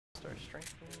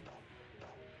strength.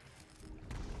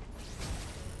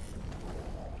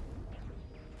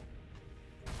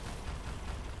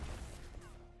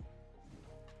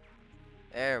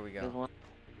 There we There's go. one.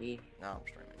 Yeah. Now I'm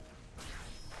streaming.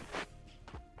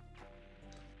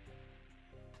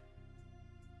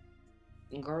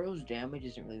 Goro's damage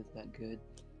isn't really that good.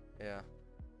 Yeah.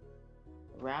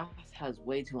 Wrath has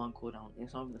way too long cooldown.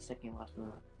 It's not even the second last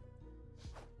move.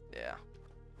 Yeah.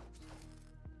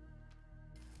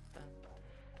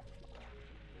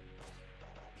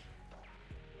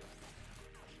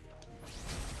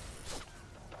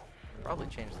 Probably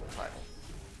change the title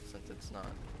since it's not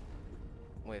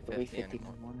wave 50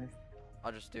 anymore.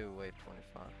 I'll just do wave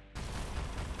 25.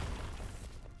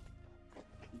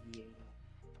 Yeah.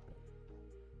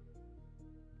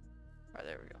 Alright,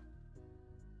 there we go.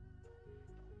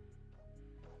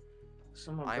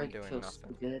 Someone I'm break doing feels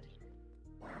nothing. so good.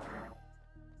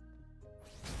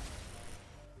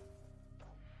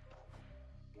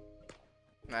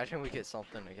 Imagine we get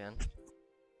something again.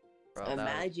 Bro,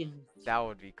 Imagine that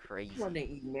would be crazy. I want to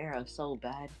eat Mara so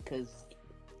bad because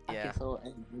I Yeah. can sell it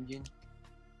as an engine.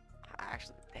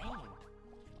 Actually, dang.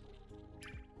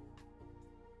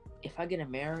 If I get a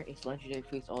Mara, it's legendary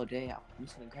feast all day. I'm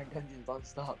just gonna grind dungeons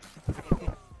non-stop.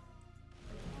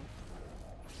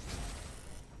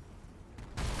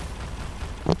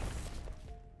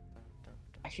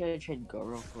 I should have traded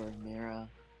Goro for Mara.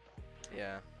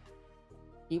 Yeah.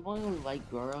 People only like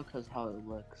Goro because how it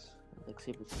looks. Like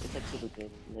super, it's like super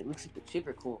good. Like looks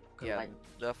super cool. Yeah. Like,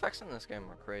 The effects in this game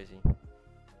are crazy.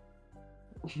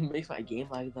 makes my game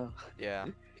lag though. Yeah.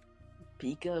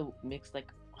 Pika makes like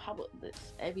how about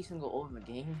this? Every single ult in the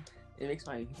game, it makes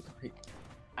my like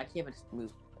I can't even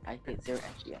move. I get 0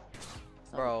 XP.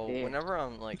 Bro, whenever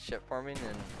I'm like ship farming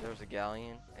and there's a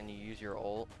galleon and you use your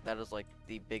ult, that is like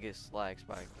the biggest lag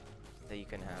spike that you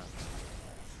can have.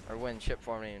 Or when ship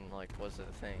farming like was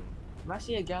a thing. When I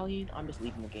see a galleon, I'm just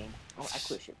leaving the game. I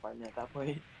quit shit farming at that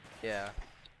point. Yeah.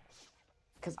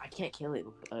 Cause I can't kill it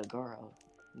with Goro.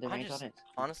 The range on it.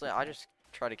 Honestly, I just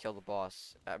try to kill the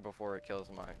boss before it kills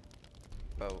my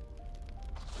boat.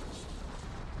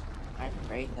 I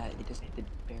pray that it just hit the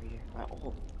barrier. My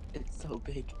ult, it's so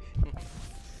big.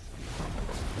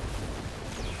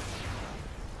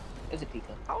 It's a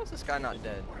Pika. How is this guy not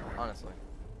dead? Honestly.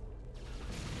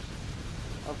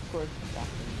 Of course, that's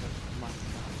my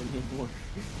not anymore.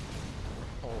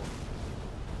 Oh.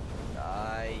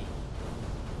 Die.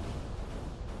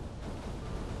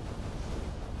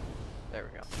 There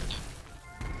we go.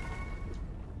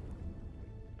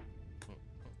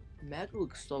 Mag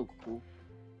looks so cool.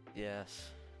 Yes.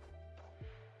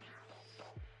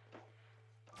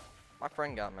 My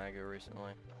friend got Mago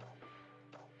recently.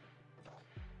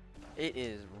 It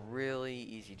is really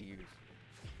easy to use,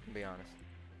 to be honest.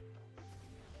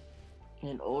 In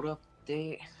an old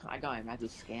update, I got a Mago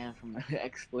scan from my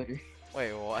exploiter.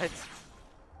 Wait, what?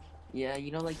 Yeah,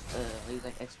 you know, like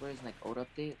like exploiters in like old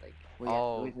update, like where you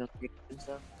Oh. have to always know and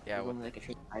stuff. Yeah, Like, with, when, like a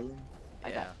trick island.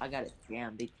 yeah. I got it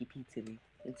jammed. They TP to me.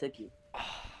 It took you.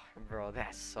 Bro,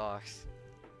 that sucks.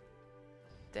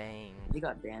 Dang. They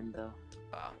got banned though.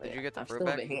 Did you get the I'm fruit still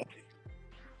back? a hit.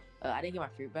 I didn't get my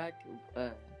fruit back,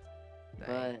 but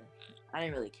I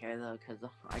didn't really care though, cause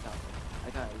I got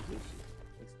Zushi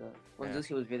and stuff. When Yeah.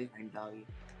 Zushi was really high value.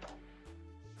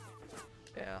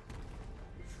 Yeah.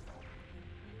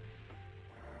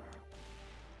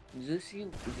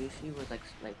 Zushi was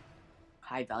like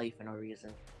high value for no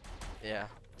reason. Yeah.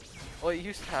 Well, it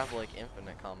used to have like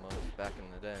infinite combos back in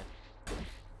the day.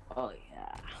 Oh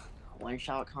yeah, one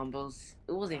shot combos.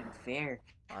 It wasn't even fair.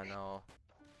 I know.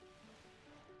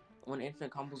 When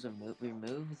infinite combos are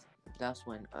removed, that's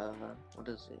when what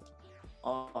is it?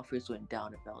 All offers went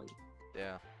down in value.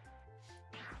 Yeah.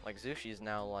 Like Zushi is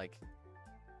now like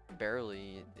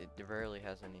barely. It barely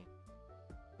has any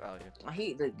value. I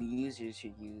hate that the users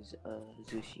who use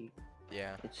Zushi.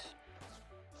 Yeah. It's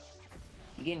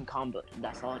you're getting combo.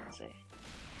 That's all I can say.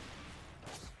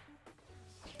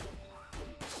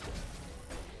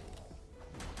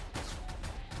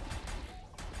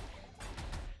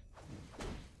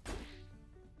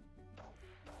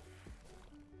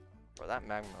 Bro, that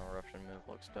magma eruption move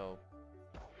looks dope.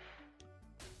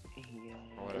 Yeah,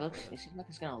 Or it looks. whatever it It seems like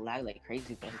it's gonna lag like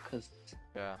crazy though, cause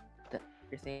Yeah.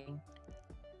 the thing,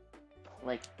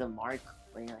 like the mark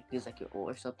when you like use like your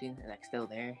ult or something, and like still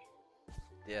there.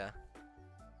 Yeah.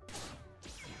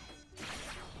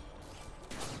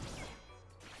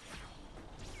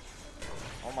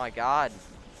 Oh my god.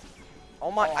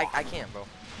 Oh my, I can't, bro.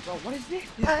 Bro, what is this?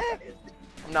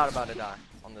 I'm not about to die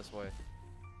on this wave.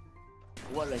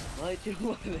 What like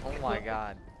what? Oh my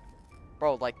god.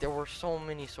 Bro, like, there were so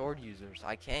many sword users.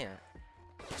 I can't.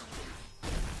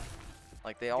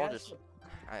 Like, they all That's just...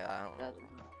 I don't know.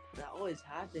 that always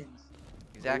happens.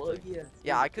 Exactly. Logia,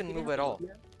 Yeah, dude, I if couldn't we move didn't at have all.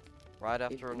 Logia, Right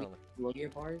if after we another. had Logia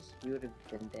bars, we would have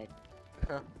been dead.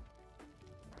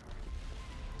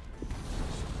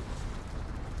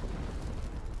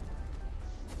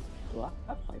 Do I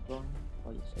have pipeline?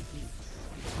 Oh yes, I do.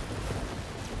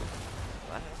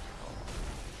 What?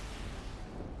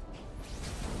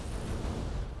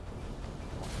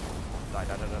 Die,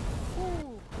 die, die, die.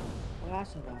 Well,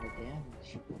 that's a lot of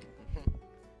damage.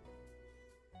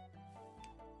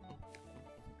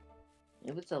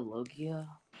 If it's a Logia,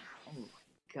 oh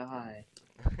my god.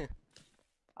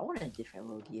 I want a different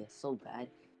Logia so bad.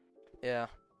 Yeah.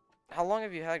 How long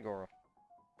have you had Goro?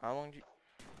 How long do you...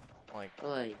 Like... For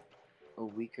like a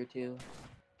week or two.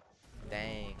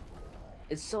 Dang.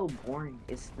 It's so boring.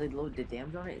 It's the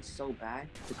damage on it is so bad.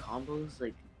 The combos,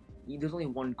 like, there's only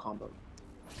one combo.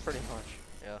 Pretty much,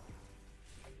 yeah.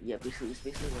 Yeah, basically, it's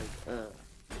basically like,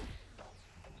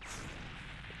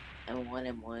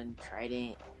 M1, M1,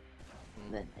 Trident,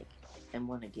 and then, like,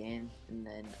 M1 again, and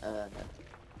then,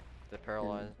 The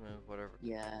paralyzed move, whatever.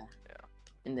 yeah. Yeah.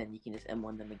 And then you can just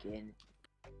M1 them again.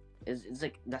 It's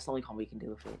like, that's the only combo you can do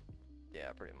with it.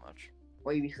 Yeah, pretty much.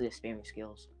 Or you basically just spam your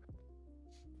skills.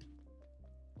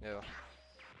 Yeah.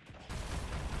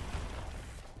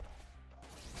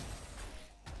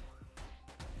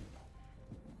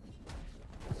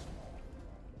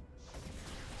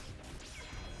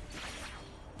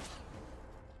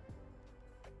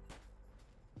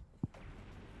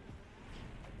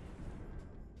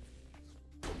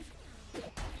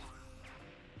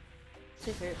 What's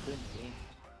your favorite food in the game?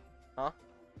 Huh?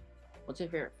 What's your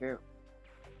favorite fruit?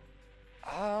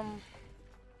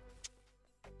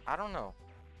 I don't know.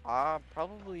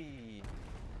 Probably...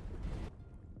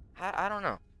 I don't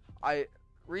know. I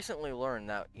recently learned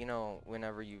that, you know,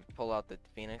 whenever you pull out the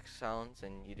Phoenix sounds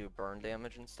and you do burn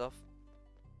damage and stuff,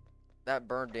 that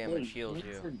burn damage heals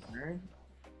you. Burn?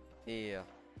 Yeah.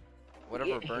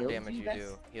 Whatever It burn heals damage you? you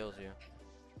do heals you.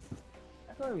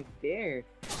 I thought it was there.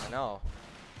 I know.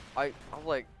 I was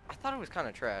like, I thought it was kind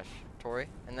of trash, Tori,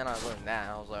 and then I learned that,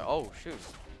 and I was like, oh shoot,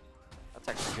 that's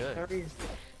actually good. Sorry,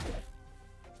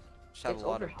 Just have it's a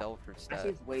lot of overhyped. Delford I stats. say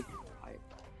it's way too overhyped.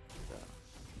 So.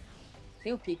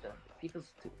 Same with Pika.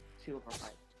 Pika's too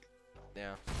overhyped.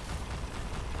 Yeah.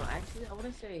 No, actually, I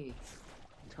wouldn't say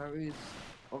Taru's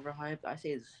overhyped. I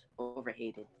say it's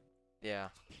overhated. Yeah.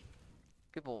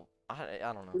 People, I don't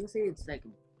I know. wouldn't say it's like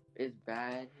it's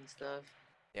bad and stuff.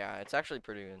 Yeah, it's actually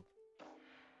pretty good.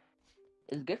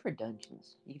 It's good for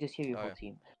dungeons. You can just hear your Oh, whole yeah.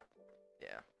 team.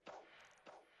 Yeah.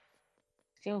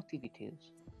 Same with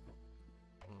PvPs.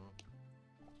 Mm.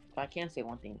 But I can say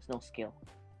one thing: it's no skill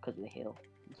because of the hill.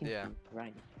 You can Yeah.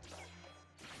 grind.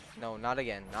 No, not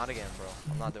again. Not again, bro.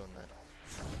 I'm not doing that.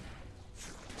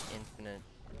 Infinite.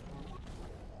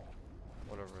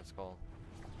 Whatever it's called.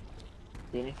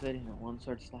 Benefit in a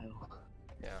one-sword style.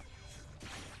 Yeah.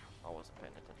 I wasn't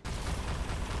paying attention.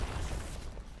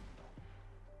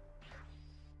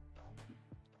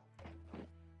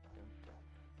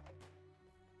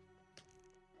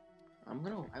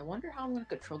 I wonder how I'm gonna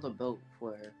control the boat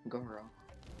for Goro.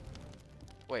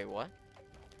 Wait, what?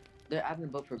 They're adding the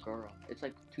boat for Goro. It's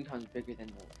like 2 times bigger than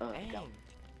the Dang. Gal.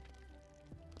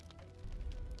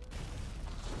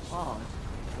 Oh,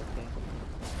 okay.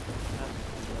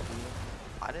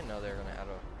 I didn't know they were gonna add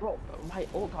a... Bro, my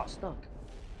ult got stuck.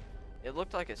 It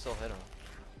looked like it still hit him.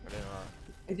 Or did it not?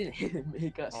 It didn't hit him.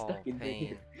 It got Oh, stuck in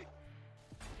pain.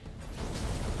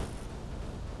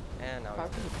 And now there.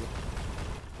 he's dead.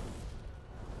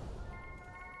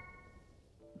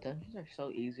 Dungeons are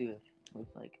so easy with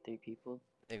like 3 people.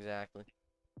 Exactly.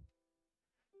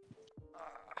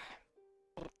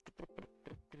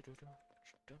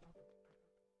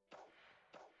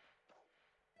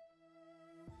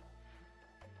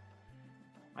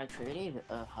 I traded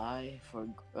a high for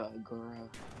Goro.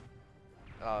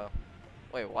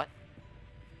 Wait, what?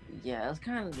 Yeah, it was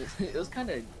kind of it was kind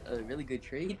of a really good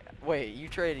trade. Wait, you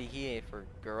traded Hiei for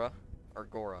Gura? Or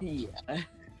Gora? Yeah.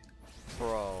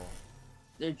 Bro.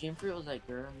 Their gym fruit was like,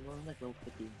 girl, you want like level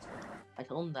 50. I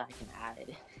told him that I can add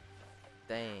it.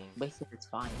 Dang. But he said it's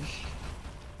fine.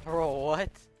 Bro, what?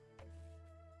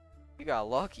 You got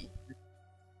lucky.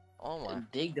 Oh my.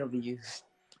 Big W's.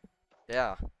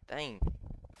 Yeah. Dang.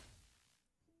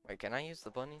 Wait, can I use the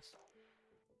bunnies?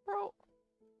 Bro.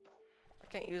 I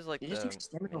can't use like It the just takes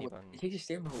stamina mini away. bunnies. It takes your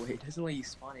stamina away. It doesn't let you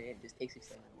spawn it in. It just takes your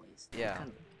stamina away. Yeah.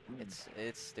 Kind of,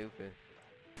 It's stupid.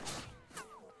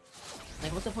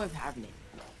 like, what's the point of having it?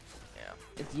 Yeah.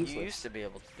 It's You useless. used to be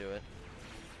able to do it.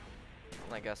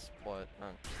 I guess what?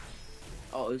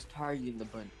 Oh, it was targeting the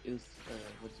bunny. It was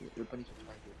what is it? The bunnies were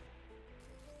targeted.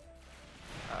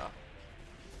 Oh.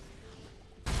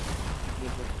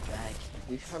 Give it back.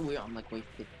 We probably on like wave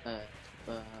like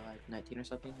 19 or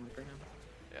something right now.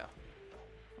 Yeah.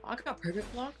 I got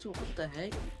perfect blocked. What the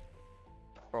heck?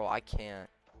 Bro, I can't.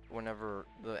 Whenever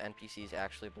the NPCs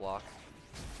actually block,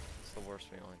 it's the worst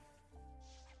feeling.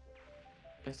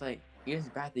 It's like you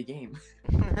just bad the game.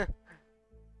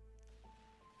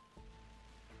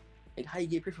 Like how you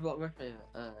get perfect blocked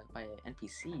by an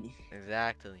NPC?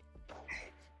 Exactly.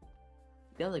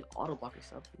 They have like auto block or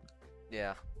something.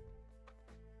 Yeah.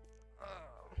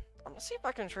 I'm gonna see if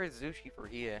I can trade Zushi for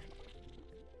Hiei.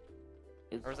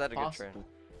 It's Or is that a good trade? possible.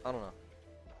 I don't know.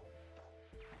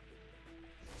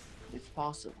 It's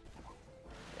possible.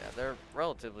 Yeah, they're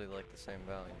relatively like the same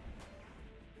value.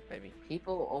 Maybe.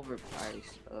 People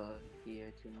overprice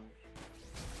here too much.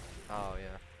 Oh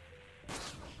yeah.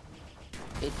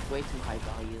 It's way too high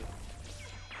value.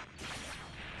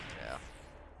 Yeah.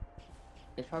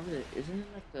 It's probably isn't it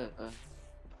like the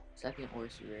second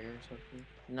worst rare or something?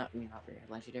 Not not rare,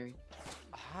 legendary.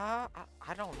 I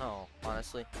don't know,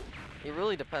 honestly. It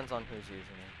really depends on who's using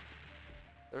it.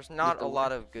 There's not the a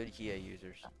lot of good Hiei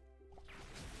users.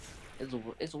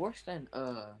 It's worse than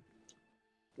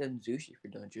Zushi for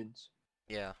dungeons.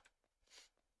 Yeah.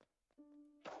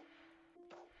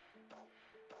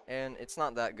 And it's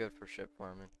not that good for ship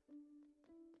farming.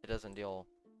 It doesn't deal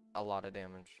a lot of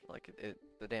damage. Like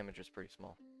the damage is pretty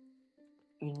small.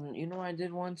 You know what I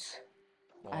did once?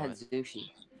 I had What? Zushi.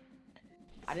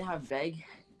 I didn't have Beg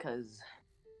because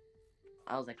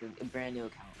I was like a brand new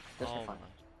account just for fun.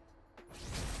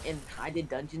 And I did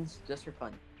dungeons just for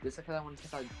fun. Just because I wanted to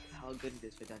check out how good it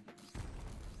is for dungeons.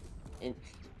 And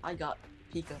I got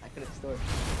Pika. I couldn't store it.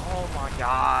 Oh my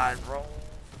god, bro.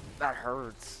 That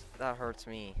hurts. That hurts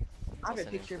me. I have a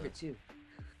listening picture of to it too.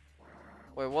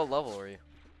 Wait, what level are you?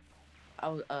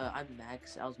 I'm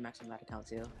max. I was max on that account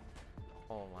too.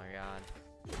 Oh my god.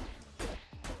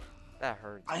 That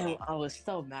hurts. I was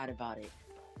so mad about it.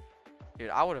 Dude,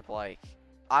 I would have like,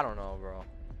 I don't know, bro.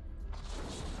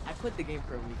 I quit the game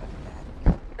for a week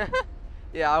after that.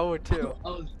 Yeah, I would too. I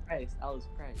was priced.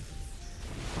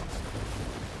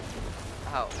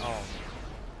 How? Oh.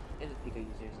 It's a Pika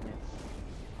user's name.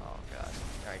 Oh god.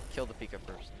 Alright, kill the Pika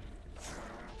first.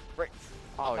 Right.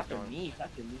 Oh, he's after going. me.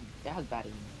 After me. That has bad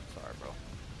aim. Sorry, bro.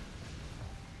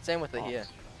 Same with the Hiei.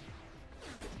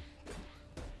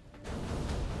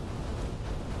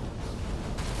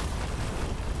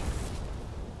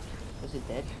 Was it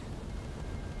dead?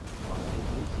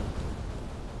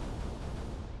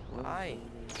 Why?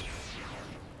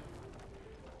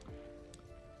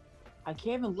 I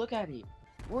can't even look at it.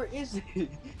 Where is it?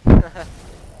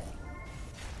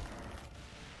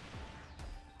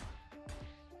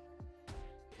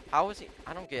 How is he?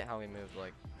 I don't get how he moved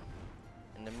like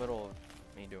in the middle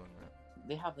of me doing that.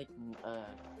 They have like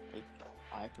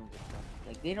items and stuff.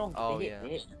 Like they don't. Oh, they get yeah.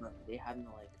 hit, but they have no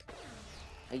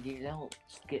like they don't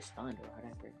get stunned or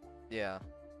whatever. Yeah.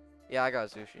 Yeah, I got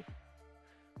Zushi.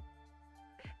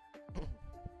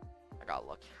 I got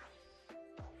lucky.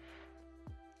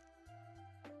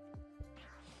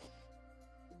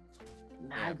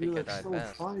 Yeah, Magu Pika looks died so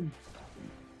fast. fun.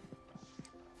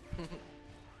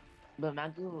 But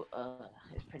Magu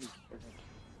is pretty.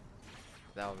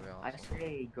 That would be I awesome.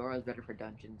 say Goro is better for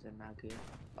dungeons than Magu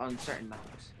on certain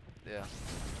maps. Yeah.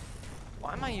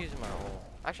 Why am I using my ult?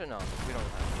 Actually, no. We don't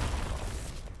have.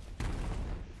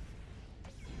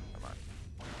 Come on.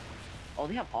 Oh,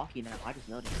 they have hockey now. I just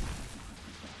noticed.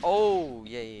 Oh,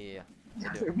 yeah, yeah, yeah. It's They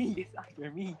after do. me. It's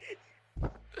after me.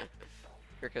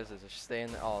 Kirkus is just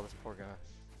staying there. Oh, this poor guy.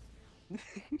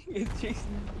 It's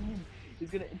chasing me.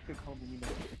 He's gonna intercom me now.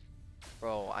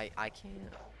 Bro, I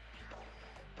can't.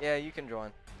 Yeah, you can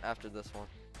join after this one.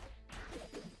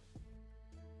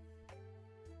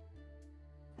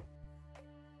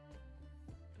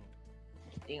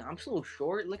 Dang, I'm so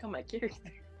short. Look at my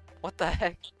character. What the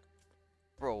heck?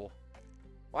 Bro,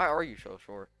 why are you so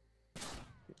short?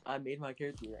 I made my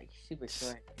character like super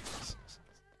short.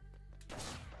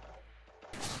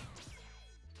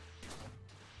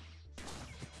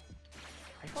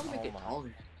 I can't make Oh it my.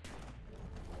 taller.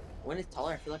 When it's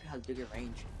taller, I feel like it has bigger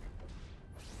range.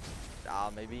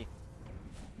 Ah, maybe.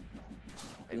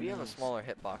 Maybe you have a knows? smaller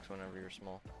hitbox whenever you're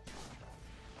small.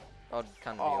 That would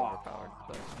kind of be Oh. overpowered,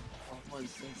 but... One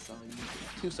sword style user.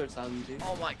 Two sword style user.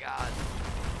 Oh my god.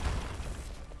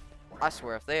 I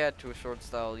swear, if they add two sword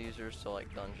style users to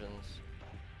like dungeons,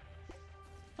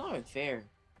 It's not even fair.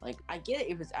 Like, I get it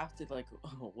if it's after like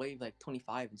wave like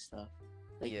 25 and stuff.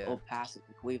 Like, Yeah. oh, past it,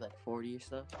 like, wave like 40 or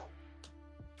stuff.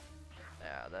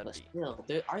 Yeah, that'd But be. still,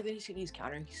 are they using these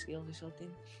counter skills or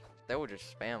something? They would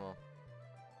just spam them.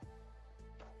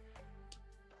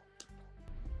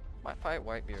 Might fight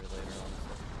Whitebeard later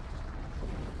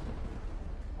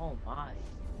on. Oh my.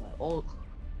 Oh.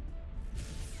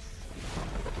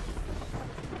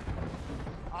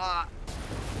 Ah!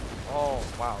 Oh,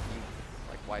 wow, he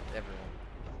like wiped everyone.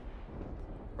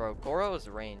 Bro, Goro's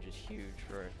range is huge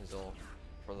for his ult,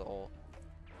 for the ult.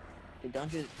 The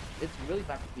dungeon, it's really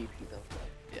bad for PvP though.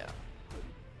 Yeah.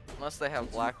 Unless they have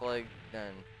Blackleg,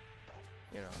 then,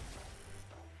 you know.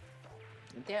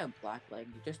 If they have Blackleg,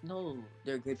 you just know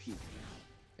they're good PvP.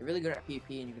 They're really good at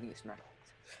PvP and you're gonna get smacked.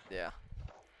 Yeah.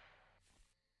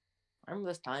 I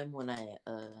remember this time when I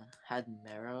had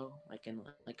Marrow, like in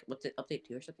like what's it, update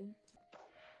 2 or something?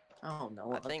 I don't know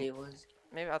what update it was.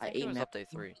 Maybe I think it was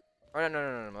update 3. Oh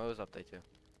no, it was update 2.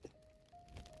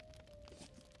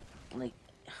 Like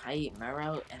I ate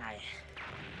Marrow and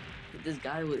this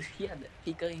guy was he had the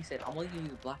Pika and he said I'm only gonna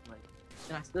use Blackleg,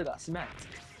 and I still got smacked.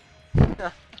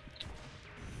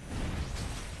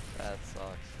 That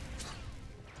sucks.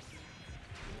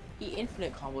 He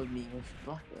infinite comboed me with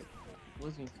Blackleg. It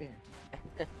wasn't fair.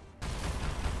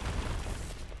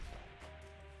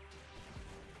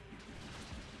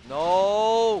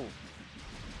 No!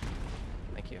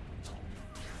 Thank you.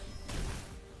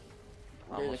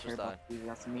 I Really almost just died.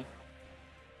 That's me.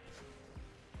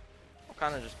 I'm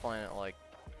kind of just playing it like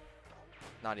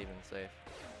not even safe.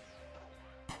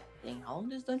 Dang, how long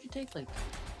does dungeon take? Like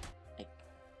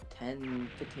 10,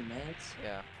 15 minutes?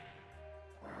 Yeah.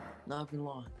 Not even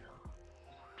long.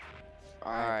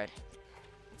 Alright.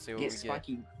 Let's see what we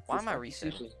Spiky. get. Why am I Spiky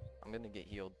resetting? sushi. I'm gonna get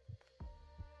healed.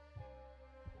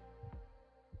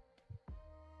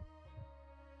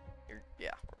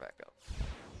 Yeah, we're back up.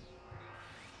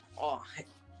 Oh,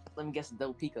 let me guess,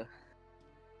 double Pika.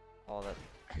 All that.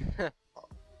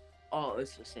 Oh,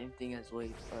 it's the same thing as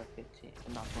wave 15.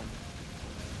 I'm not 20.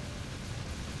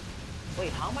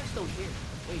 Wait, how am I still here?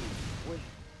 Wait.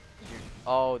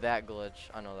 Oh, that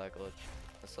glitch. I know that glitch.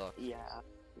 That sucks. Yeah.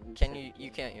 Can you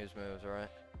can't use moves,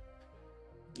 right?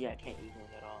 Yeah, I can't use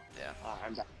it at all. Yeah.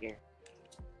 I'm back here.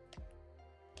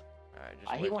 Alright,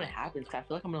 just I hate when it happens, 'cause I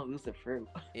feel like I'm gonna lose the fruit.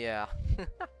 Yeah.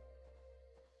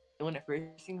 And when it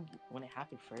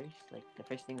happened first, like the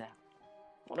first thing that,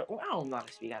 I don't know how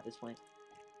to speak at this point.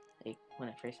 Like when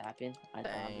it first happened, I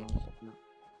thought I was like,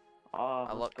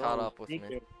 oh, I caught up with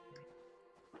me.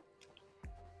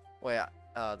 Wait,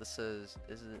 this is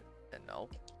it? No.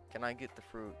 Can I get the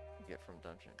fruit you get from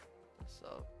dungeon?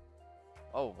 So.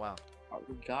 Oh wow.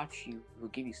 We got you. We'll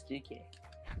give you Suke.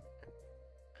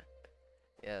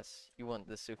 Yes, you want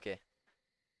the Suke. Wait,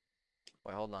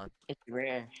 hold on. It's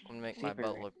rare. I'm gonna make Super my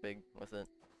butt rare. look big with it.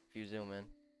 If you zoom in.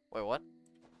 Wait, what?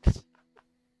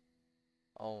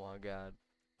 Oh my god.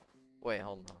 Wait,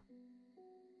 hold on.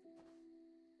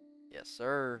 Yes,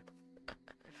 sir.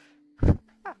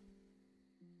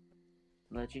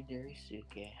 Legendary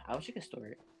Suke. I wish I could store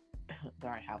it. But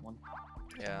I have one.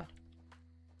 Yeah.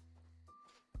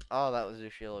 Oh, that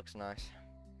Zushi looks nice.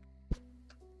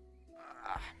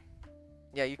 Ah.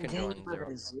 Yeah, you can join Zero.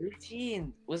 Zushi,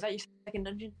 and was that your second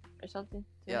dungeon or something?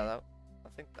 Yeah, I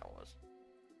think that was.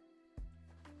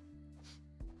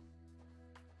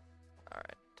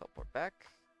 Alright, teleport back.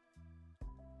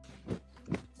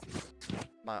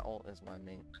 My ult is my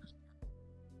main.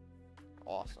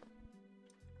 Awesome.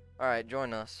 Alright,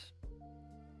 join us.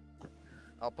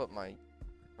 I'll put my...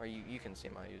 Or you can see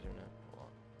my username. Hold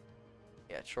on.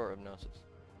 Yeah, it's short hypnosis.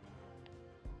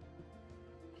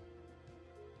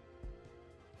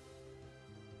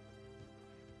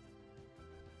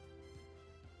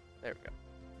 There we go.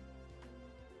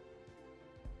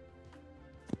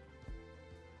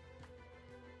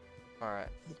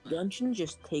 Alright. Dungeons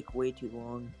just take way too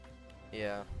long.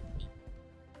 Yeah.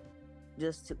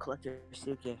 Just to collect your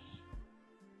Suke.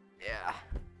 Yeah.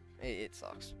 It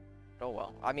sucks. Oh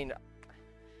well. I mean,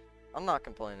 I'm not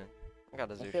complaining. I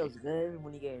got a Zushi. It feels good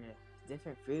when you get a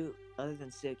different fruit other than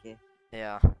Suke.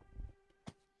 Yeah.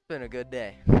 It's been a good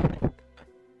day.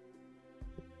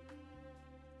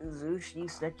 Zushi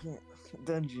second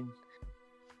dungeon.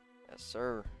 Yes,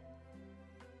 sir.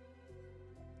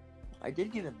 I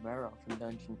did get a Marrow from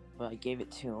dungeon, but I gave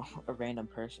it to a random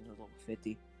person who's level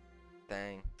 50.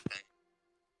 Dang.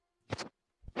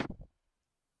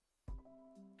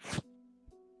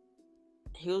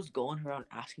 He was going around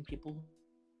asking people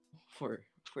for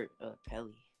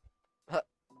Pelly. Wow.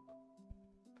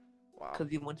 Cause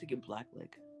he wanted to get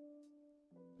Blackleg.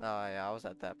 Oh yeah, I was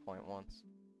at that point once.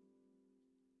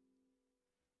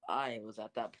 I was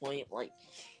at that point, like,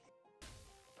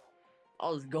 I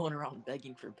was going around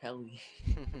begging for Pelly.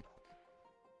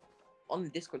 on the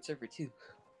Discord server too.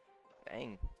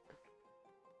 Dang.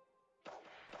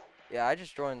 Yeah, I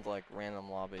just joined like random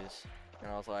lobbies,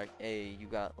 and I was like, "Hey, you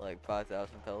got like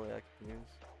 5,000 Pele I can use?"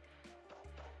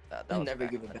 That was Never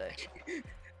back give in it the day. back.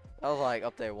 That was like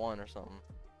update 1 or something.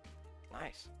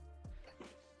 Nice.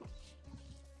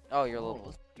 Oh, you're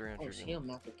level 300. Oh, see a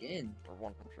map again. Or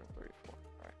 134.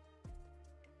 Alright.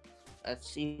 Let's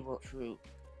see what fruit.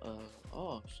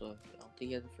 Oh, so I don't think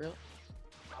he has a fruit.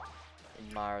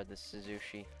 Admire the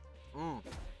Suzushi. Alright,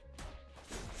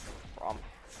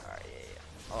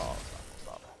 yeah. Oh,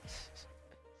 stop.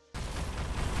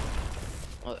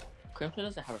 Oh, Crimson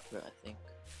doesn't have a fruit, I think.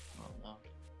 Oh no.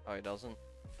 Oh, he doesn't?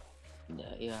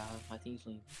 Yeah, I think he's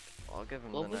leaving. I'll give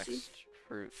him What the was he? next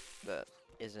fruit that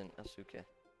isn't a Suke.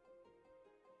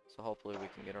 So hopefully we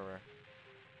can get a rare.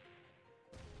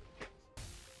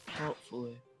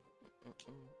 Hopefully.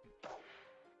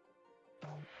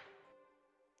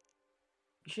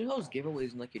 You should host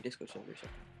giveaways in like your Discord server or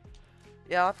something.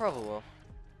 Yeah, I probably will.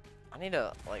 I need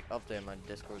to like update my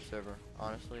Discord server,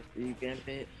 honestly. Revamp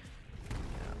it.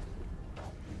 Yeah.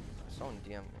 Someone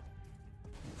DM me.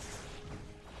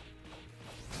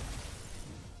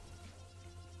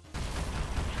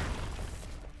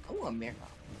 I want Mara.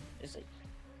 It's like,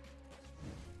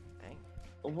 Dang.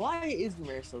 why is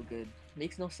Mara so good?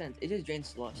 Makes no sense. It just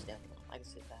drains a lot of stamina. I can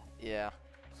say that. Yeah.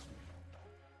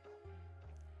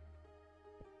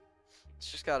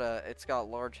 It's got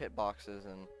large hitboxes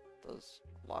and does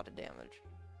a lot of damage.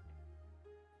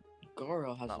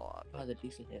 Goro has Not a lot, has a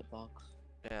decent hitbox.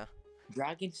 Yeah.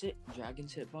 Dragon's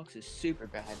hitbox is super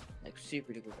bad, like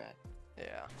super duper bad.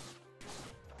 Yeah.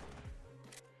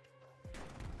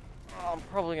 Oh, I'm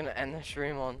probably gonna end the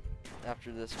stream on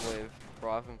after this wave.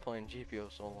 Bro, I've been playing GPO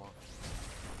so long.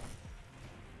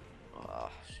 Oh,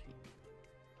 shit.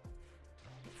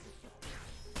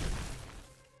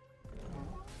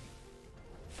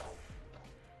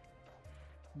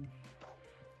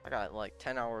 I got like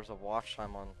 10 hours of watch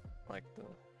time on like the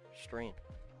stream.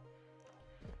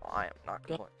 I am not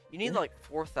complaining. You need like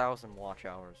 4,000 watch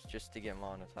hours just to get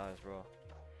monetized, bro.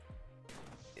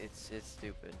 It's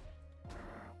stupid.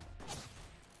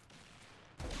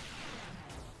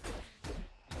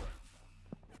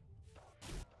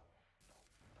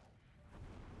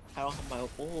 I don't have my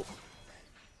ult.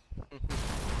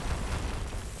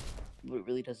 But it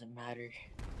really doesn't matter.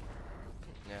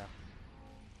 Yeah.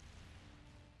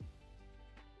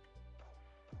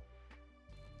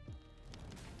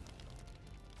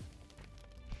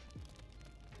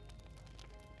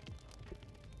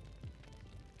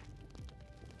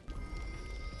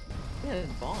 Yeah,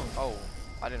 it's bomb. Oh,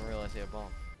 I didn't realize he had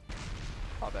bomb.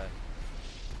 My bad.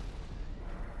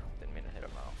 Didn't mean to hit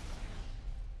him out.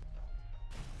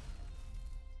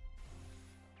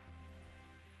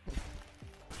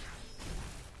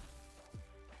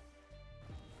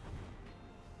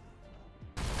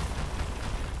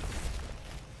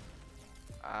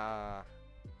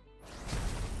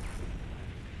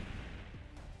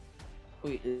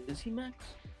 Wait, is he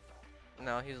max?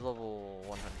 No, he's level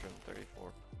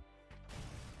 134.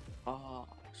 Ah,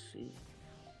 see.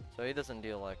 So he doesn't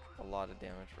deal like a lot of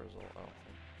damage for his ult, I don't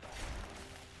think.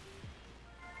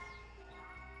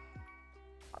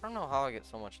 I don't know how I get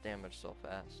so much damage so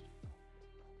fast.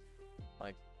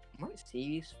 Like, I might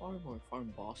Sevius farm or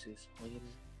farm bosses later.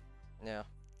 yeah.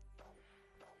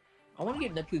 I want to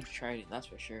get Neptune's Trident, that's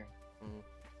for sure. Mm.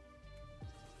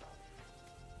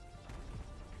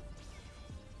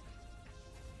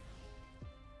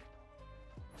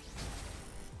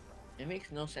 It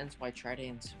makes no sense why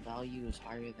Trident's value is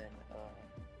higher than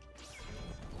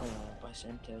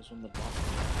Bicente's when the boss.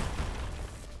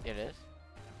 It is?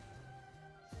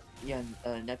 Yeah,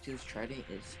 Neptune's Trident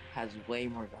has way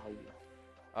more value.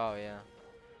 Oh, yeah.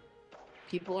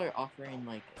 People are offering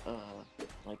like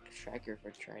Striker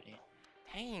for Trident.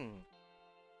 Dang.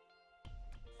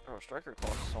 Bro, Striker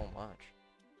costs so much.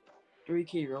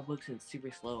 3k Robux and super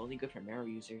slow, only good for Marrow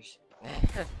users.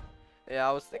 Yeah,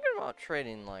 I was thinking about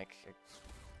trading, like,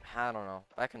 I don't know.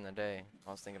 Back in the day,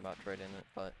 I was thinking about trading it,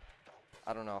 but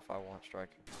I don't know if I want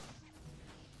Striker.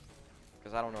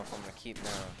 Because I don't know if I'm going to keep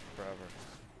Mara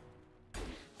forever.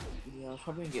 Yeah, I was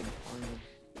probably gonna get Marrow.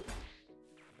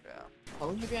 Yeah. How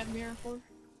long have you had Mara for?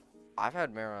 I've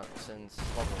had Mara since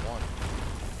level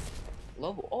 1.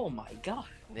 Level? Oh my god.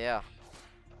 Yeah.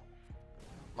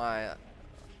 My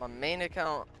main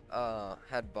account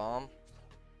had bomb.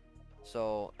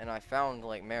 So, and I found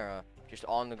like Mara just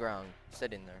on the ground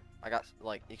sitting there. I got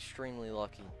like extremely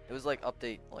lucky. It was like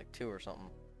update like 2 or something.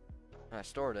 And I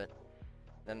stored it.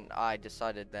 Then I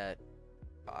decided that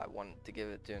I wanted to give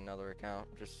it to another account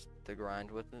just to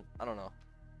grind with it. I don't know.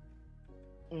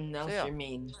 No, So, yeah. you're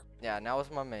mean. Yeah, now it's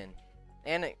my main.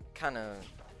 And it kind of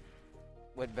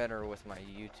went better with my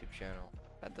YouTube channel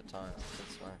at the time.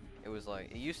 It was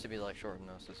like, it used to be like short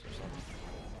hypnosis or something.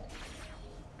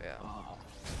 Yeah. Oh.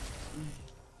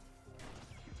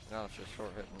 Now it's just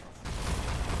short hypnosis.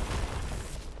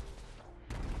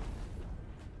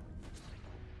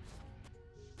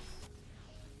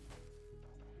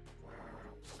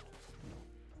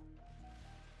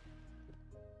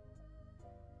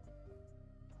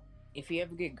 If you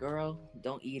ever get Goro,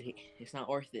 don't eat it. It's not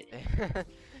worth it.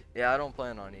 Yeah, I don't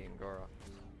plan on eating Goro.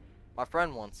 My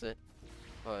friend wants it,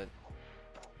 but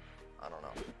I don't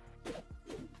know.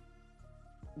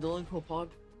 The only cool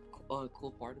part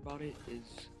about it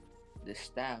is the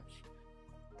staff.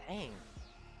 Dang.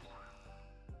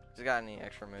 Has it got any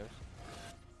extra moves?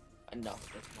 No,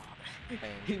 it's not.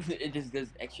 Dang. It just does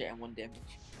extra M1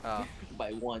 damage. Oh.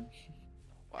 By 1.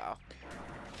 Wow.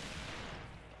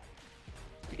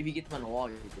 If you get them on the wall,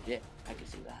 you're legit. I can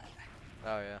see that.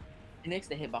 Oh yeah. It makes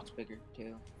the hitbox bigger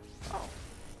too. Oh,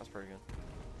 that's pretty good.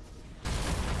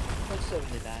 But so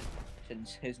into that,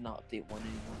 since it's not update 1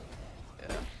 anymore.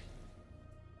 Yeah.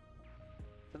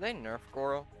 Did they nerf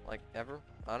Goro like ever?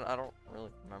 I don't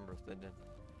really remember if they did.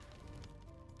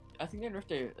 I think they nerfed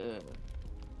their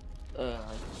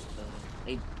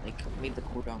they made the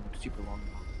cooldown super long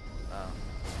now. Oh.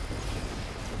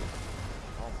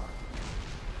 Oh my.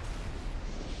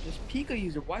 This Pika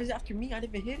user, why is it after me? I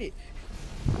didn't even hit it.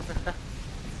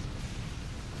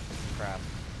 Crap.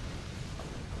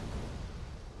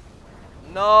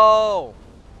 No!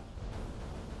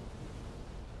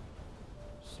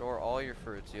 Store all your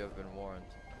fruits, you have been warned.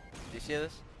 Do you see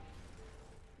this?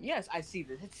 Yes, I see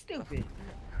this. It's stupid.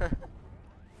 Imagine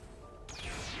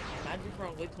if we're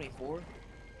on wave 24.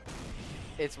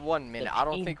 It's 1 minute. I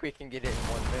don't think we can get it in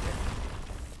 1 minute.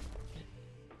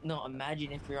 No,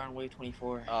 imagine if we were on wave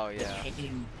 24. Oh yeah.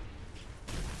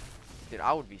 Dude,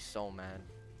 I would be so mad.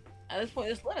 At this point,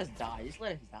 just let us die. Just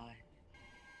let us die.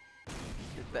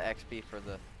 Get the XP for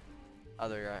the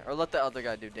other guy. Or let the other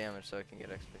guy do damage so he can get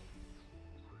XP.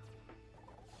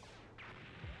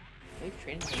 Wave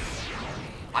training.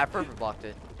 I perfect blocked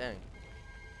it. Dang.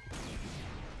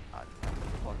 I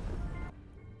perfect blocked it.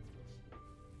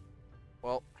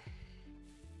 Well.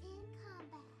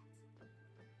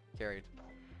 Carried.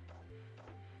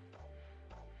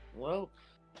 Well,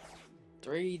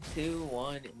 3, 2,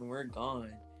 1, and we're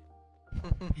gone.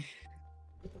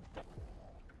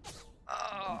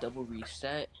 Oh. Double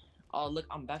reset. Oh, look,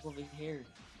 I'm back over here.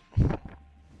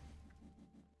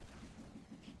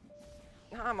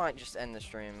 I might just end the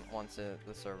stream once the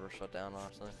server shut down,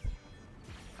 honestly.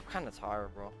 I'm kind of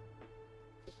tired, bro.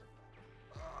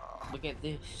 Look at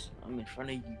this. I'm in front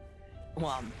of you.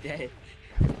 Well, I'm dead.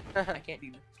 I can't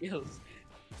do the skills.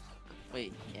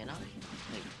 Wait, can I?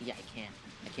 Wait, yeah, I can.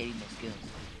 I can't do no skills.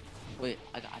 Wait,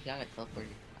 I think I got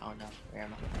teleported. I don't know. Where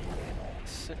am I?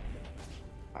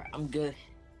 Alright, I'm good.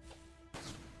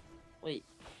 Wait,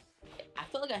 I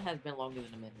feel like it has been longer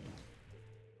than a minute.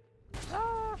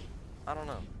 I don't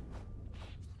know.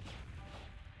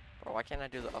 Bro, why can't I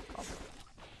do the up combo?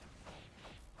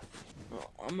 Well,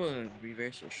 I'm gonna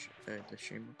reverse the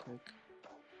stream real quick.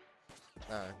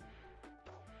 Alright.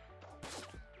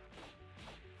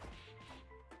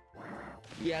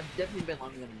 Yeah, it's definitely been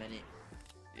longer than a minute.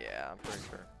 Yeah, I'm pretty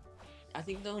sure. I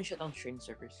think they only shut down stream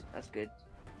servers. That's good.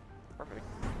 Perfect.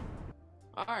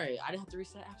 Alright, I didn't have to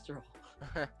reset after all.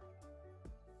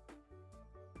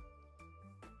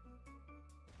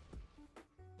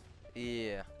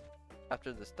 Yeah.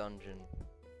 After this dungeon,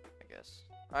 I guess.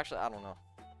 Actually, I don't know.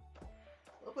 I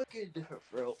might get a different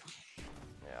throat.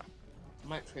 Yeah. I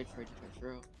might trade for a different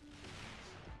throat.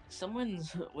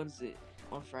 Someone's, what is it?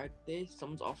 On Friday,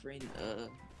 someone's offering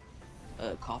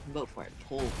a coffin boat for a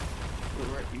pull.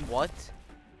 What?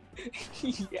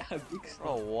 Yeah, big stuff.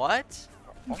 Bro, what?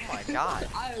 Oh my god.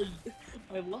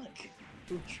 My luck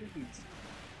for trades.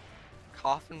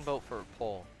 Coffin boat for a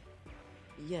pull.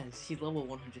 Yes, he's level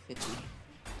 150.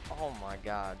 Oh my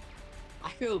god.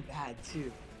 I feel bad too.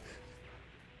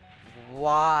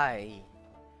 Why?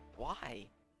 Why?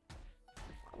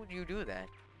 Why would you do that?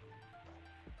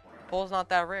 Pull's not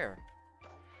that rare.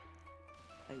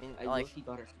 I like, like he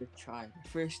got her first try.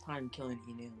 First time killing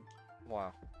he knew.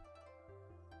 Wow.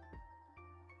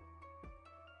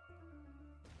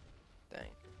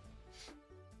 Dang.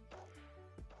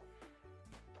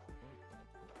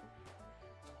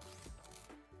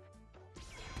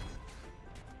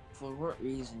 For what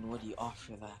reason would he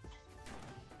offer that?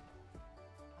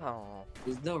 Oh.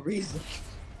 There's no reason.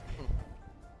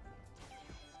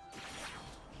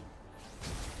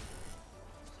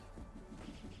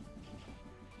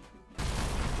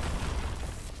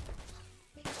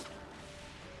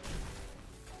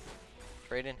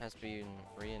 Trading has been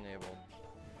re-enabled.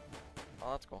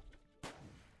 Oh, that's cool.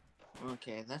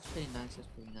 Okay, that's pretty nice. That's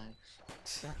pretty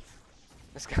nice.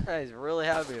 This guy is really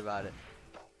happy about it.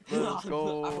 Let's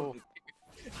go.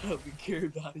 I don't even care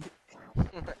about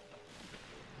it.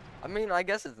 I mean, I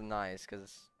guess it's nice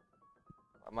because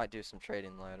I might do some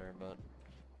trading later, but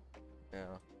yeah.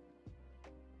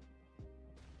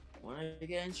 When are you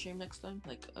getting stream next time?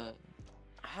 Like,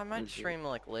 I might stream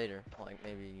like later, like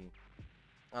maybe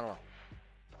I don't know,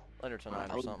 later tonight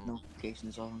or something.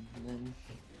 Notifications on, and then.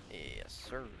 Yes,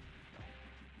 sir.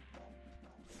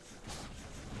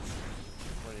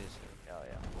 What is it? Oh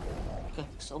yeah.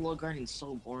 Solo grinding is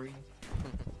so boring.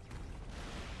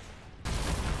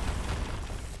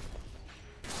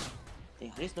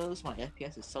 Dang, I just noticed my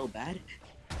FPS is so bad.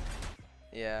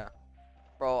 Yeah,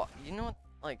 bro. You know what?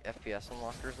 Like FPS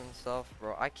unlockers and stuff,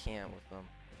 bro. I can't with them.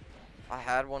 I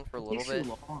had one for a little bit.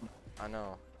 Too long. I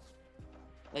know.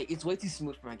 Like it's way too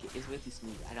smooth for my game. It's way too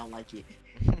smooth. I don't like it.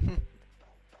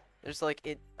 There's like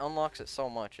it unlocks it so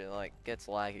much it like gets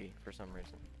laggy for some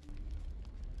reason.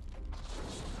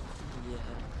 Yeah.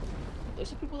 There's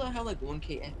some people that have like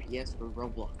 1K FPS for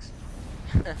Roblox.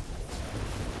 Or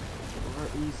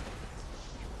easy.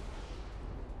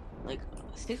 Like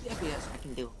 60 FPS, I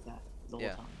can deal with that the whole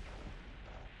time.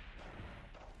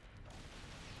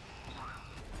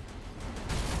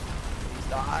 Please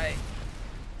die.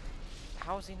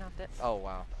 How is he not dead? Oh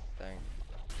wow, dang.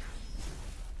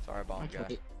 Sorry, bomb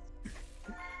guy.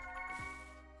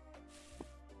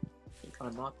 He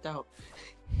got knocked out.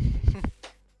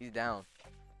 He's down.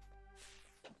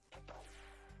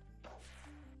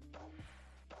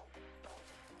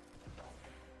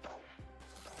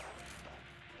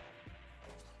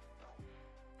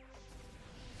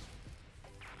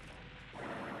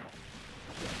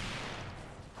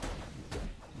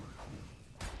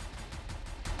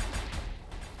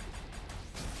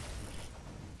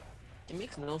 It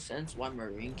makes no sense why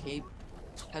Marine Cape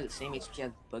has the same HP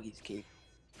as Buggy's Cape.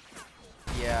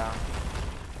 Yeah,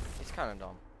 it's kind of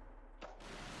dumb.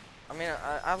 I mean,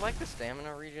 I like the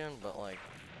stamina regen, but like,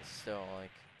 still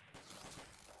like.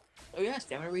 Oh yeah,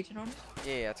 stamina regen on it?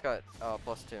 Yeah, it's got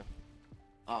 +2.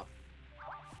 Oh.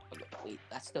 Okay, wait,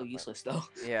 that's still useless though.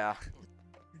 Yeah.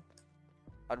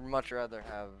 I'd much rather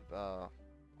have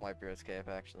Whitebeard's Cape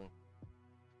actually.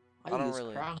 I don't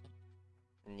really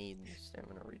need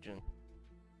stamina regen.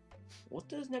 What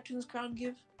does Neptune's Crown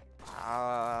give?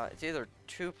 It's either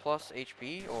 2+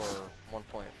 HP or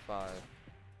 1.5.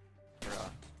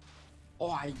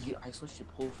 Oh, I switched to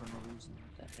pull for no reason.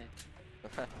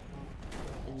 What the heck?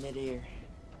 In midair.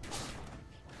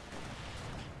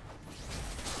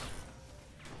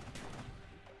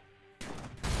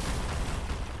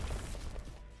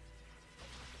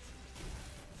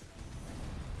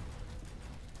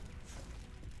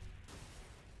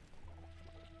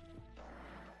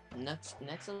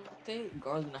 Next update,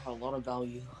 Gar's gonna have a lot of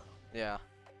value. Yeah.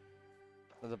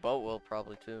 The boat will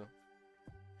probably too.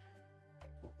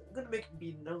 It's gonna make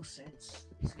me no sense.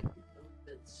 It's gonna be no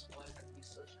sense. Why would it be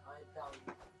such high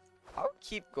value? I would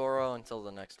keep Goro until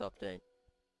the next update.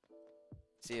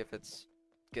 See if it's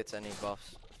gets any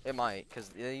buffs. It might, because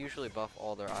they usually buff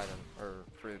all their items or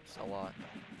fruits a lot.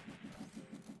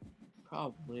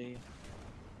 Probably.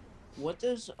 What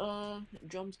does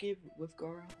drums give with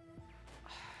Goro?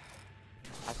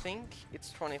 I think it's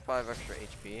 25 extra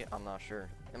HP. I'm not sure.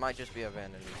 It might just be a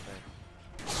vanity thing.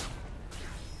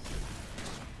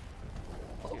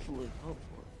 Hopefully.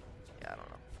 Yeah, I don't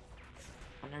know.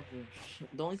 I never.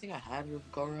 The only thing I had with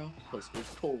Goro was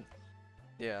pull.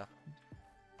 Yeah.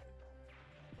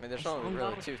 I mean, there's only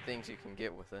really 2 things you can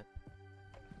get with it.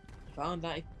 Found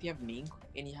that if you have Mink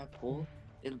and you have pull,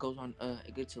 it goes on.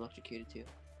 It gets electrocuted too.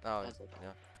 Oh,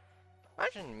 yeah.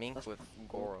 Imagine Mink with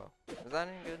Goro. Is that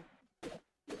any good?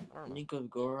 I don't know. Mink with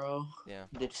Goro. Yeah.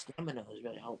 The stamina is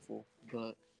really helpful,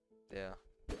 but yeah.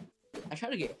 I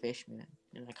tried to get Fishman,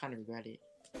 and I kind of regret it.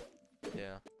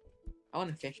 Yeah. I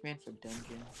want a Fishman for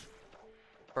dungeon.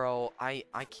 Bro, I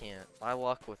can't. My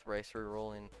luck with race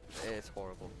rerolling, it's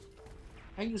horrible.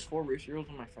 I used 4 race rerolls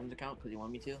on my friend's account because he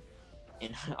wanted me to,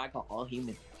 and I got all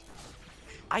human.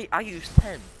 I used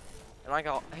 10, and I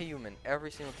got human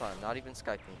every single time, not even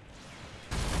Skyping.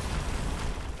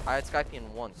 I had Skyping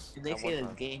once. And they say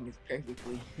this game is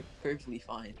perfectly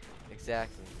fine.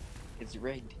 Exactly. It's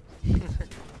rigged.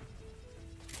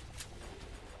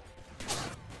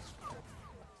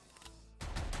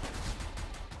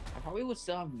 I probably would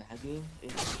still have Magu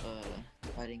if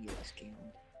I didn't get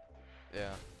scammed.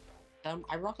 Yeah.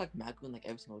 I rock like Magu in like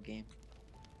every single game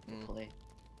I play.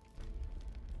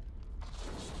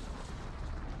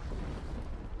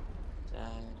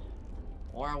 Sad.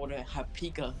 or I would have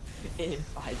Pika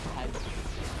if I had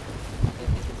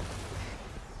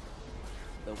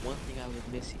the one thing I was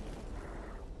missing.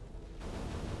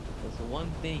 That's the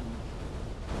one thing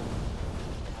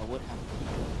I would have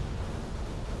Pika.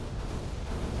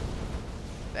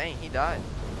 Dang, he died.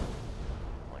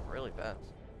 Like really fast.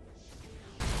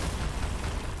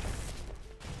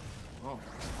 Oh,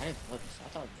 I didn't notice. I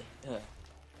thought the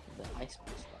ice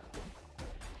was started.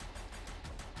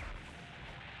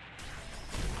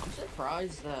 I'm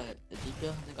surprised that the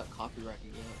GPL hasn't got copyrighted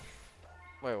yet.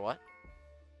 Wait, what?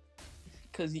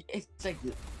 Cause it's like,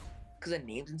 cause of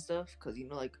names and stuff. Cause you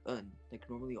know, like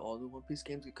normally all the One Piece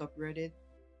games get copyrighted.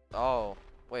 Oh,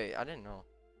 wait, I didn't know.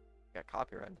 Got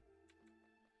copyrighted.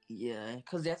 Yeah,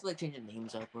 cause they have to like change the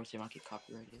names up, or else they might get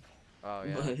copyrighted. Oh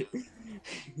yeah. But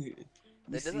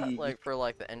They did that like for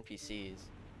like the NPCs.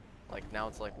 Like now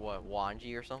it's like what,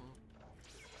 Wanji or something?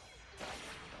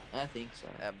 I think so.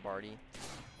 At Barty.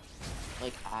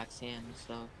 Like Axan and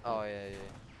stuff. Oh yeah, yeah.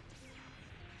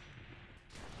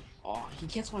 Oh, he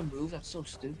gets my move. That's so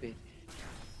stupid.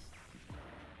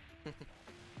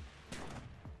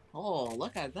 Oh,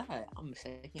 look at that. I'm in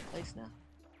second place now.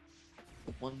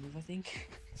 With one move, I think.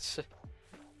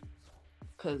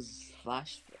 Cause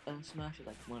Flash Smash is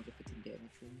like 115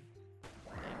 damage for me.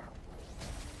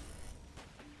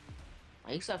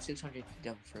 I used to have 600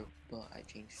 Devil Fruit, but I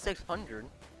changed. 600?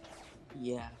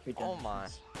 Yeah, for Oh my.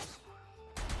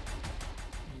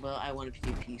 But I wanted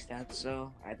PvP stats,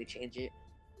 so I had to change it.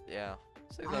 Yeah.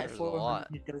 I 600 have is a lot.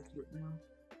 400 Devil Fruit now.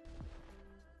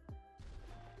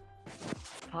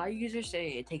 High users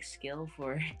say it takes skill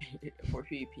for for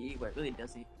PvP, but it really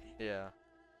doesn't. Yeah.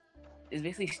 It's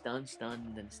basically stun,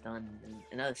 then stun, and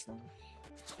another stun.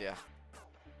 Yeah.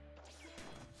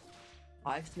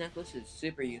 Ice necklace is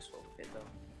super useful with it though.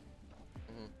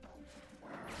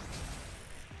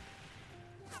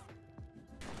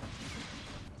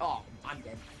 Oh, I'm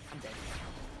dead. I'm dead.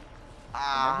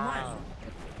 Ah. Never mind.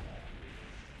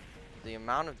 The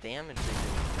amount of damage they do.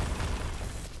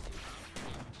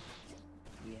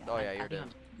 Yeah, Oh yeah, you're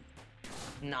dead.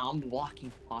 No, I'm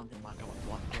walking on them. I don't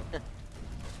walk them.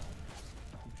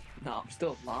 No, I'm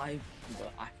still alive,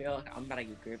 but I feel like I'm about to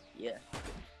get gripped. Yeah.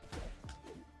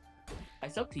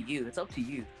 It's up to you. It's up to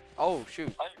you. Oh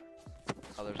shoot.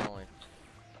 Oh, there's only.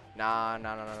 Nah.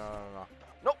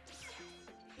 Nope.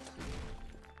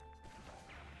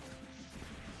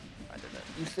 I did it.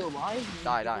 You still alive?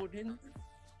 Die. Die.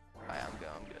 Alright, I'm good.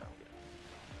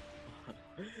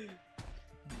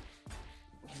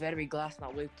 You better be glass,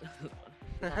 not with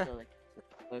not the,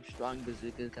 like strong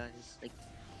bazooka guys, like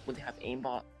when they have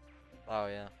aimbot. Oh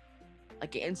yeah.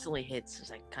 Like it instantly hits.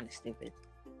 It's like kind of stupid.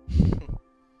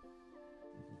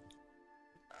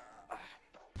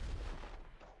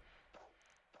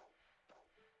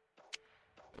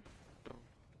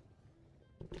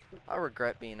 I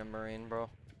regret being a Marine, bro.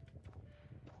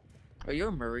 Are you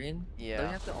a Marine? Yeah. Don't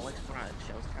you have to always spawn at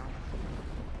shells count?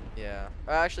 Yeah.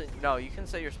 Actually, no. You can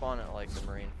say you're spawning at like the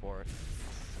Marine Force,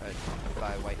 right,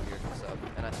 by Whitebeard and stuff,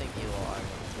 and I think Elo Island.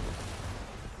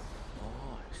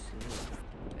 Oh, I see.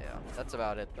 Yeah. That's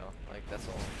about it though. Like that's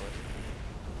the only place.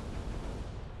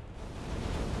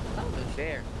 That was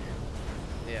fair.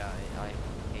 Yeah. I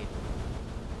hate.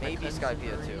 Maybe cousin's a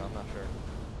Skypea too. Marine. I'm not sure.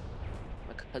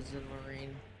 My cousin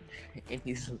Marine, and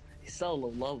he's so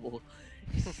low level.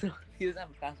 So he doesn't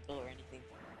have a fast build or anything.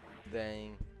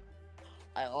 Dang.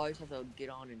 I always have to get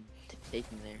on and take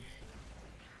him there.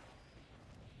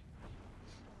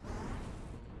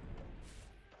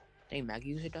 Dang, Maggie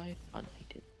user died? Oh, no, he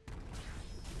did.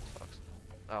 Sucks.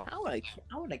 Oh. I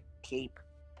want a cape.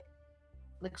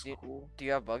 Looks cool. Do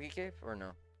you have Buggy Cape or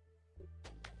no?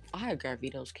 I have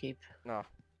Gravito's cape. No.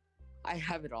 I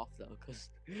have it off though, cause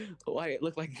why it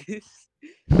look like this?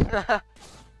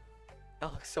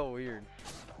 That looks so weird.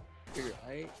 You're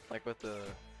right. Like with the,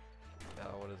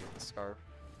 what is it? The scarf.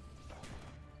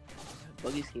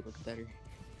 Buggy's cape looks better.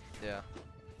 Yeah.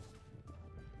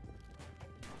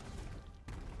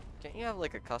 Can't you have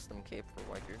like a custom cape for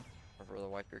Whitebeard? Or for the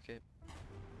Whitebeard cape?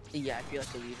 Yeah, I feel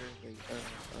like a leader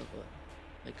of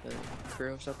like a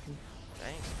crew or something.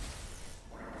 Dang.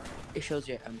 It shows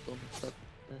your emblem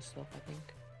and stuff, I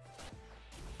think.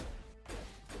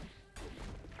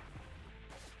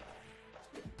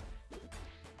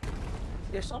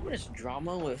 There's so much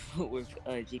drama with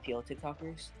GPL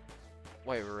TikTokers.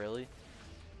 Wait, really?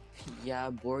 Yeah,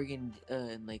 Borg and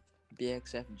like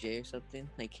BXFJ or something.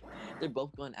 Like they're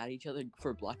both going at each other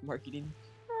for black marketing.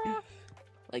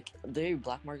 Like they're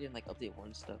black marketing like update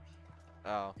 1 stuff.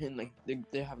 Oh. And like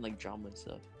they're having like drama and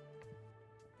stuff.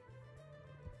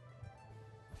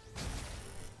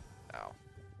 Ow.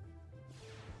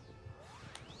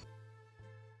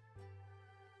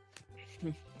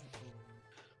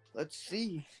 Let's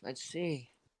see. Let's see.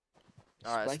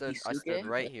 Alright, Spiky I stood Suke,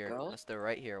 right let's here. go. I stood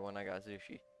right here when I got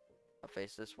Zushi. I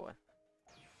faced this way.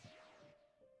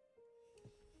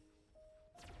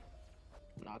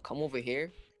 Now come over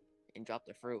here and drop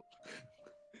the fruit.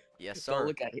 Yes, Don't sir.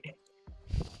 look at it.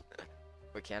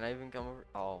 But can I even come over?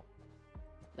 Oh.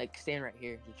 Like stand right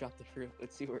here. Just drop the fruit.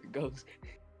 Let's see where it goes.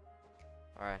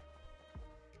 Alright.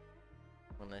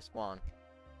 When they spawn.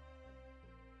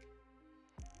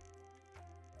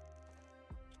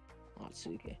 Oh, it's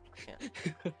Suke. Can't.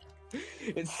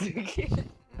 It's Suke.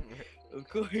 Of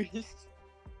course.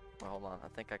 Well, hold on. I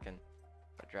think I can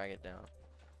drag it down.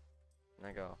 And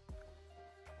I go.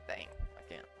 Dang. I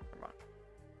can't. Never mind.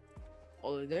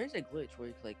 Oh, there's a glitch where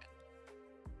it's like,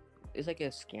 it's like a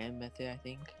scam method, I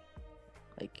think.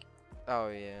 Like, Oh,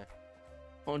 yeah.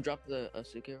 hold on, drop the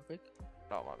Suke real quick.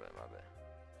 Oh, my bad, my bad.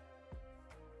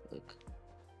 Look.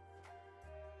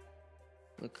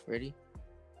 Look, ready?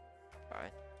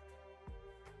 Alright.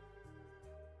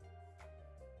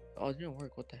 Oh, it didn't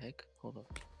work. What the heck? Hold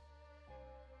up.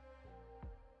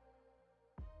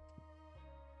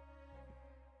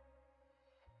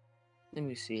 Let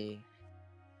me see.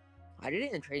 I did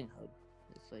it in Trading Hub.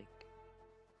 It's like,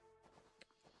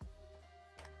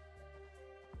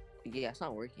 yeah, it's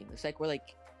not working. It's like where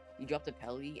like you drop the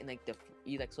pelly and like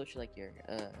you like switch like your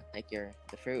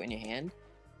the fruit in your hand,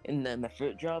 and then the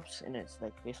fruit drops and it's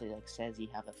like basically like says you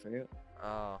have the fruit.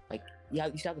 Oh. Like you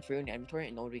still have the fruit in your inventory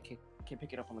and nobody can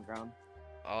pick it up on the ground.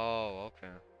 Oh,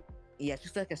 okay. Yeah, it's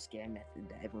just like a scam method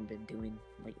that everyone's been doing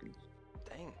lately.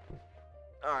 Dang.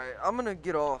 Alright, I'm gonna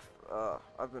get off.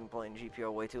 I've been playing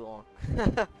GPO way too long.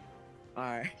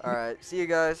 Alright. Alright, see you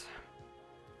guys.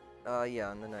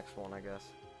 Yeah, in the next one, I guess.